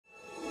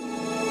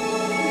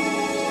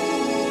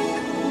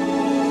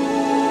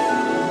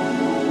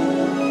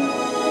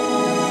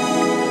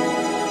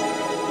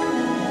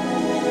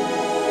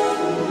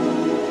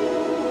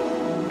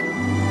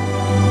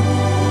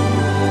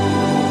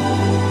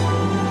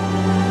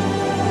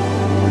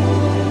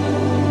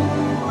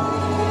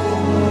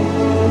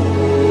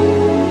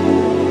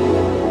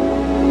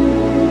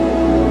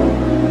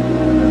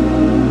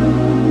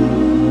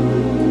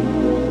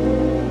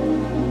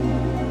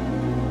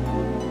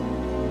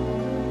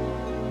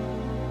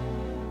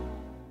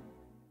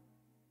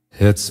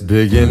It's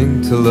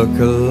beginning to look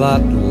a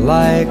lot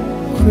like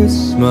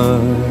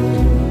Christmas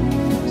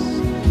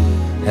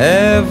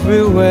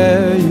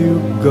everywhere you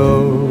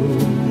go.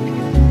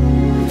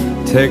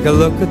 Take a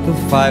look at the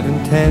 5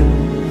 and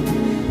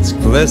 10. It's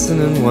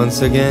glistening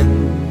once again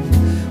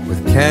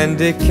with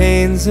candy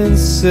canes and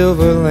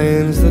silver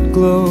lanes that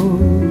glow.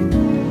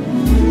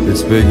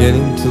 It's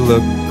beginning to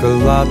look a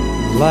lot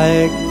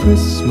like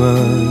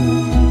Christmas.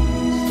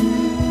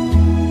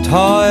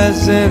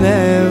 Toys in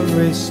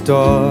every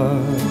store,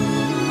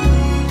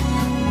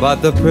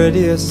 but the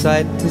prettiest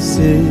sight to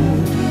see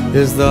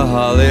is the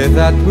holly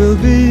that will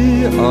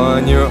be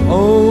on your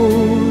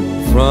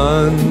own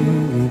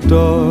front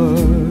door.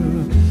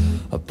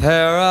 A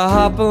pair of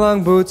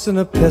hop-along boots and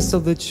a pistol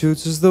that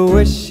shoots is the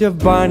wish of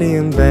Barney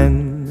and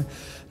Ben.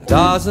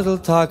 Dolls that'll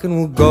talk and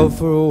will go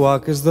for a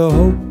walk is the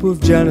hope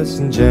of Janice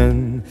and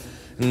Jen.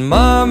 And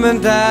Mom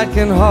and Dad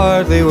can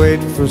hardly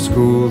wait for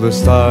school to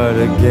start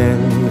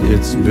again.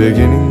 It's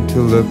beginning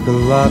to look a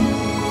lot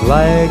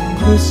like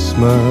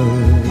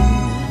Christmas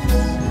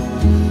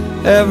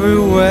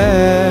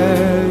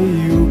everywhere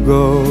you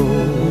go.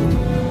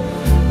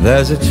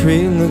 There's a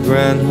tree in the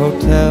Grand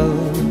Hotel,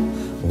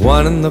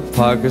 one in the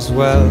park as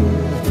well.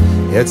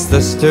 It's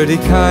the sturdy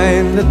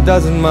kind that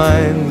doesn't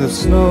mind the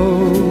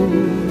snow.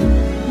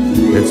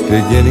 It's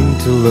beginning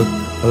to look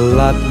a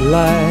lot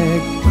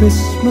like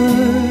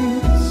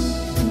Christmas.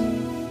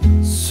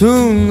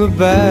 Soon the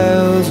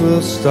bells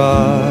will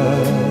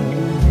start,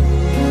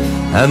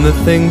 and the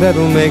thing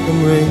that'll make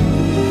them ring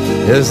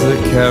is the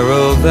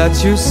carol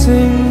that you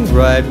sing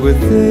right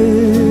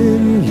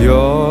within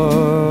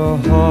your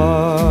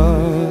heart.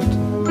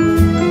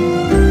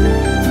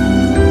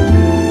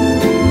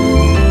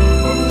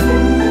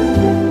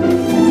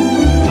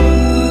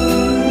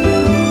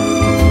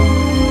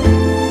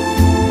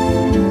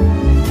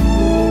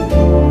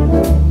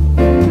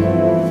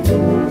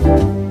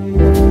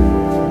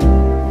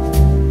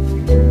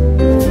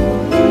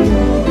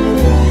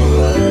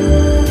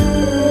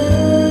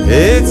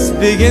 It's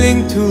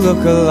beginning to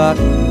look a lot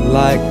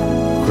like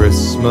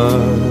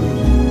Christmas.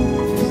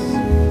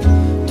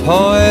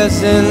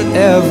 Toys in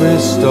every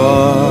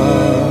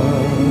store,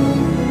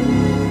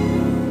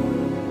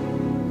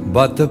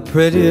 but the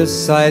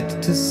prettiest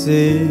sight to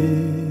see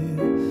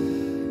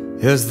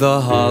is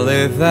the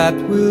holly that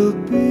will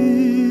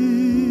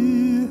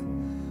be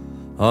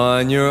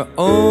on your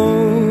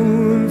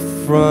own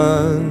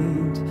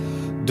front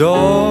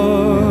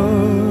door.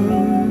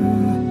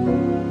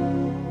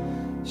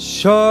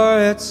 Sure,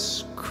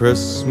 it's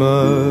Christmas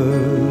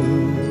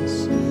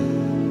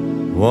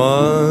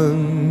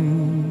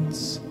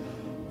once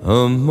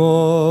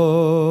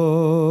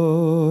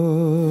more.